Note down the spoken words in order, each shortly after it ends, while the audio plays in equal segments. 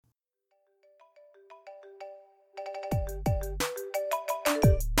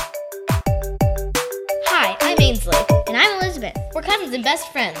cousins and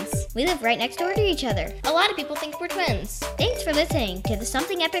best friends. We live right next door to each other. A lot of people think we're twins. Thanks for listening to the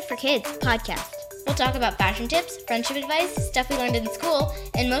Something Epic for Kids podcast. We'll talk about fashion tips, friendship advice, stuff we learned in school,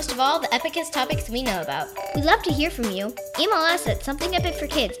 and most of all, the epicest topics we know about. We'd love to hear from you. Email us at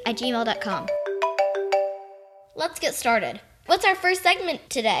somethingepicforkids@gmail.com. Let's get started. What's our first segment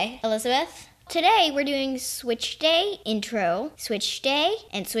today, Elizabeth? Today we're doing Switch Day intro, Switch Day,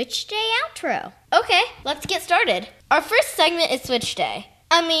 and Switch Day outro. Okay, let's get started. Our first segment is Switch Day.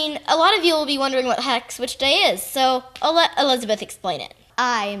 I mean, a lot of you will be wondering what the heck Switch Day is, so I'll let Elizabeth explain it.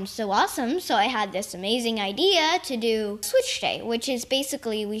 I am so awesome, so I had this amazing idea to do Switch Day, which is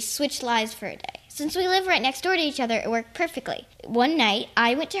basically we switch lives for a day. Since we live right next door to each other, it worked perfectly. One night,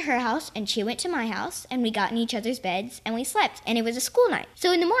 I went to her house and she went to my house, and we got in each other's beds and we slept, and it was a school night.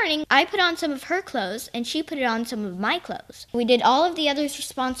 So in the morning, I put on some of her clothes and she put on some of my clothes. We did all of the other's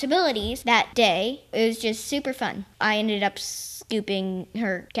responsibilities that day. It was just super fun. I ended up scooping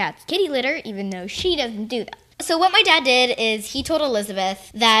her cat's kitty litter, even though she doesn't do that. So what my dad did is he told Elizabeth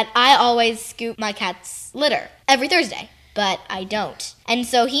that I always scoop my cat's litter every Thursday, but I don't. And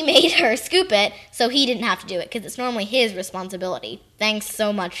so he made her scoop it so he didn't have to do it because it's normally his responsibility. Thanks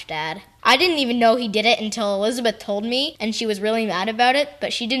so much, Dad. I didn't even know he did it until Elizabeth told me, and she was really mad about it,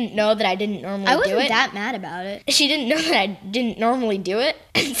 but she didn't know that I didn't normally do it. I wasn't that mad about it. She didn't know that I didn't normally do it,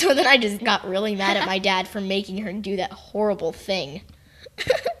 and so then I just got really mad at my dad for making her do that horrible thing.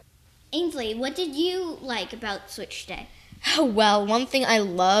 Ainsley, what did you like about Switch Day? Well, one thing I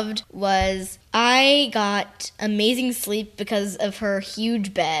loved was I got amazing sleep because of her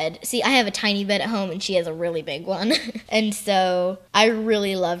huge bed. See, I have a tiny bed at home and she has a really big one. And so I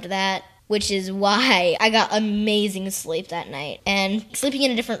really loved that, which is why I got amazing sleep that night. And sleeping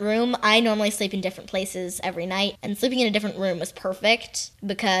in a different room, I normally sleep in different places every night. And sleeping in a different room was perfect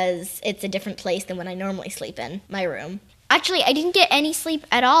because it's a different place than when I normally sleep in my room. Actually, I didn't get any sleep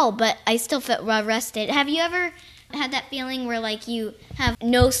at all, but I still felt well rested. Have you ever had that feeling where like you have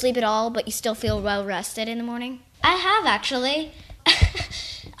no sleep at all, but you still feel well rested in the morning? I have, actually.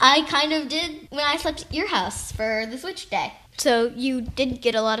 I kind of did when I slept at your house for the Switch Day. So you didn't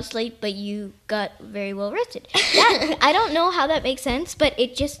get a lot of sleep, but you got very well rested. I don't know how that makes sense, but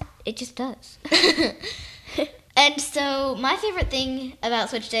it just does. And so my favorite thing about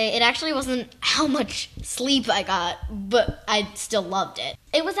Switch Day, it actually wasn't how much sleep I got, but I still loved it.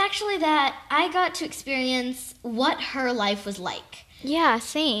 It was actually that I got to experience what her life was like. Yeah,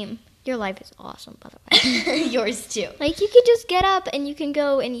 same. Your life is awesome, by the way. Yours too. Like, you can just get up and you can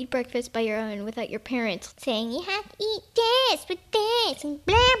go and eat breakfast by your own without your parents saying, you have to eat this with this, and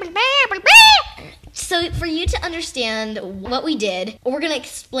blah, blah, blah, blah, blah. So for you to understand what we did, we're going to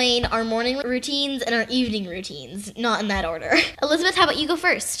explain our morning routines and our evening routines, not in that order. Elizabeth, how about you go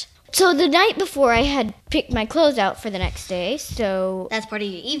first? So the night before, I had picked my clothes out for the next day, so... That's part of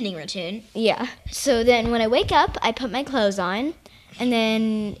your evening routine. Yeah. So then when I wake up, I put my clothes on, and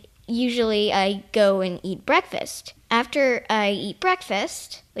then usually I go and eat breakfast. After I eat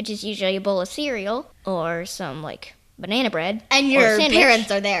breakfast, which is usually a bowl of cereal or some, like, banana bread. And your parents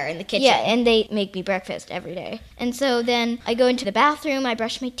are there in the kitchen. Yeah, and they make me breakfast every day. And so then I go into the bathroom, I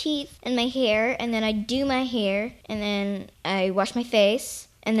brush my teeth and my hair, and then I do my hair, and then I wash my face,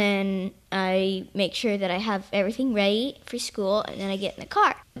 and then I make sure that I have everything ready for school, and then I get in the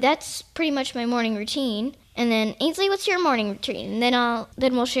car. That's pretty much my morning routine. And then, Ainsley, what's your morning routine? And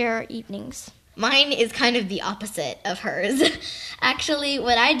then we'll share our evenings. Mine is kind of the opposite of hers. Actually,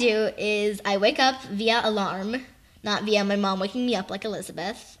 what I do is I wake up via alarm, not via my mom waking me up like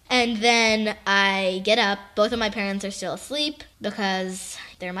Elizabeth. And then I get up. Both of my parents are still asleep because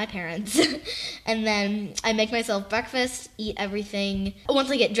they're my parents. And then I make myself breakfast, eat everything, once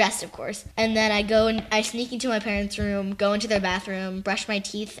I get dressed, of course. And then I go and I sneak into my parents' room, go into their bathroom, brush my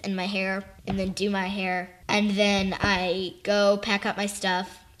teeth and my hair, and then do my hair. And then I go pack up my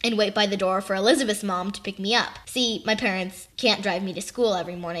stuff and wait by the door for Elizabeth's mom to pick me up. See, my parents can't drive me to school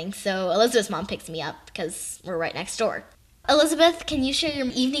every morning, so Elizabeth's mom picks me up because we're right next door. Elizabeth, can you share your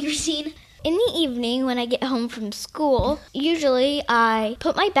evening routine? In the evening, when I get home from school, usually I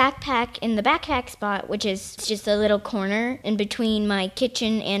put my backpack in the backpack spot, which is just a little corner in between my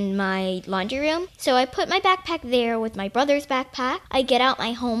kitchen and my laundry room. So I put my backpack there with my brother's backpack. I get out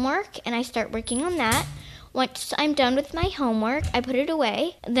my homework and I start working on that. Once I'm done with my homework, I put it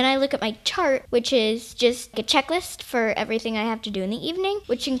away. Then I look at my chart, which is just a checklist for everything I have to do in the evening,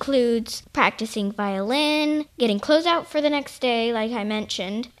 which includes practicing violin, getting clothes out for the next day, like I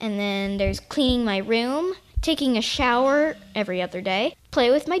mentioned, and then there's cleaning my room, taking a shower every other day,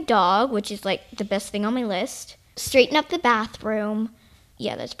 play with my dog, which is like the best thing on my list, straighten up the bathroom.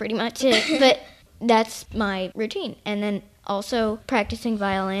 Yeah, that's pretty much it. But that's my routine. And then Also practicing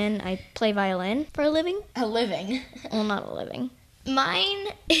violin. I play violin for a living. A living. Well, not a living. Mine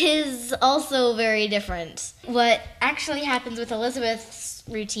is also very different. What actually happens with Elizabeth's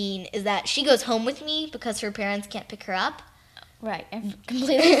routine is that she goes home with me because her parents can't pick her up. Right, I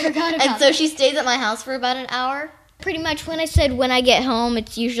completely forgot about And so she stays at my house for about an hour. Pretty much when I said when I get home,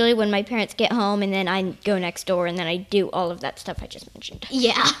 it's usually when my parents get home, and then I go next door, and then I do all of that stuff I just mentioned.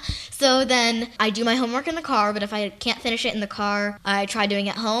 Yeah. So then I do my homework in the car, but if I can't finish it in the car, I try doing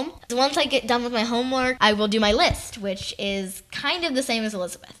it at home. So once I get done with my homework, I will do my list, which is kind of the same as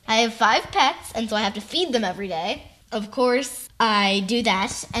Elizabeth. I have 5 pets, and so I have to feed them every day. Of course, I do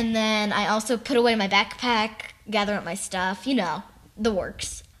that, and then I also put away my backpack, gather up my stuff, the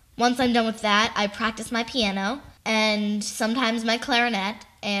works. Once I'm done with that, I practice my piano, and sometimes my clarinet,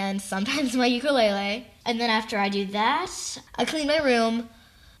 and sometimes my ukulele. And then after I do that, I clean my room.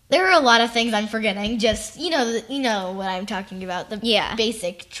 There are a lot of things I'm forgetting, just, you know what I'm talking about, the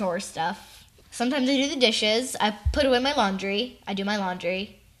basic chore stuff. Sometimes I do the dishes, I put away my laundry, I do my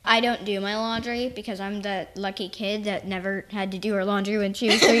laundry. I don't do my laundry because I'm the lucky kid that never had to do her laundry when she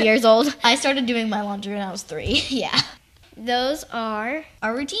was 3 years old. I started doing my laundry when I was 3, yeah. Those are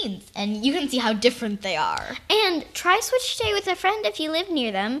our routines, and you can see how different they are. And try switch stay with a friend if you live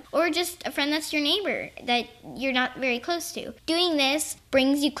near them, or just a friend that's your neighbor that you're not very close to. Doing this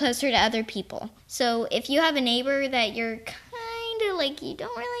brings you closer to other people. So if you have a neighbor that you're kind of like, you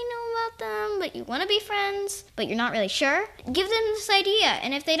don't really know about them, but you want to be friends, but you're not really sure, give them this idea.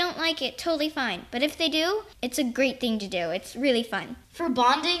 And if they don't like it, totally fine. But if they do, it's a great thing to do. It's really fun. For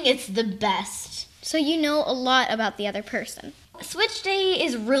bonding, it's the best. So you know a lot about the other person. Switch Day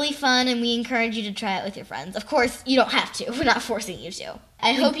is really fun, and we encourage you to try it with your friends. Of course, you don't have to. We're not forcing you to.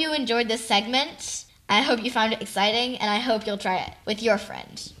 I hope you enjoyed this segment. I hope you found it exciting, and I hope you'll try it with your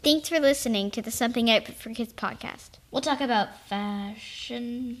friend. Thanks for listening to the Something I Put for Kids podcast. We'll talk about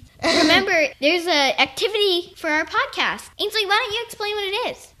fashion. Remember, there's an activity for our podcast. Ainsley, why don't you explain what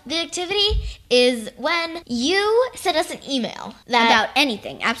it is? The activity is when you send us an email about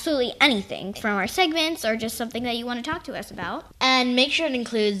anything, absolutely anything, from our segments or just something that you want to talk to us about. And make sure it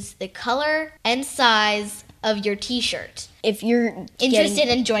includes the color and size of your t-shirt. If you're interested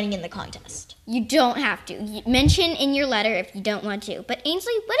in joining in the contest. You don't have to. Mention in your letter if you don't want to. But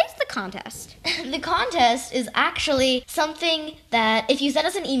Ainsley, what is the contest? The contest is actually something that if you send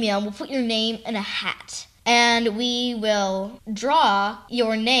us an email, we'll put your name in a hat. And we will draw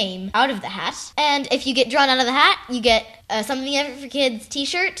your name out of the hat. And if you get drawn out of the hat, you get Something Ever for Kids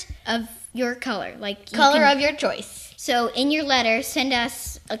t-shirt of your color. Color of your choice. So in your letter, send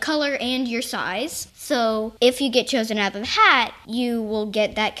us a color and your size. So if you get chosen out of the hat, you will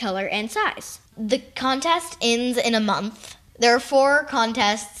get that color and size. The contest ends in a month. There are 4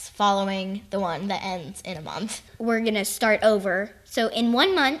 contests following the one that ends in a month. We're going to start over. So in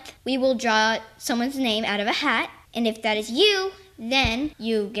 1 month, we will draw someone's name out of a hat. And if that is you, then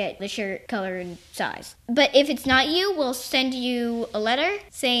you get the shirt color and size. But if it's not you, we'll send you a letter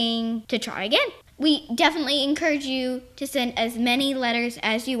saying to try again. We definitely encourage you to send as many letters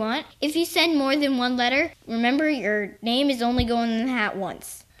as you want. If you send more than 1 letter, remember your name is only going in the hat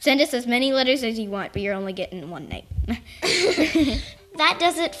once. Send us as many letters as you want, but you're only getting 1 name. That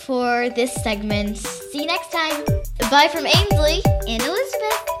does it for this segment. See you next time. Bye from Ainsley and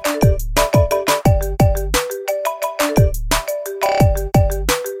Elizabeth.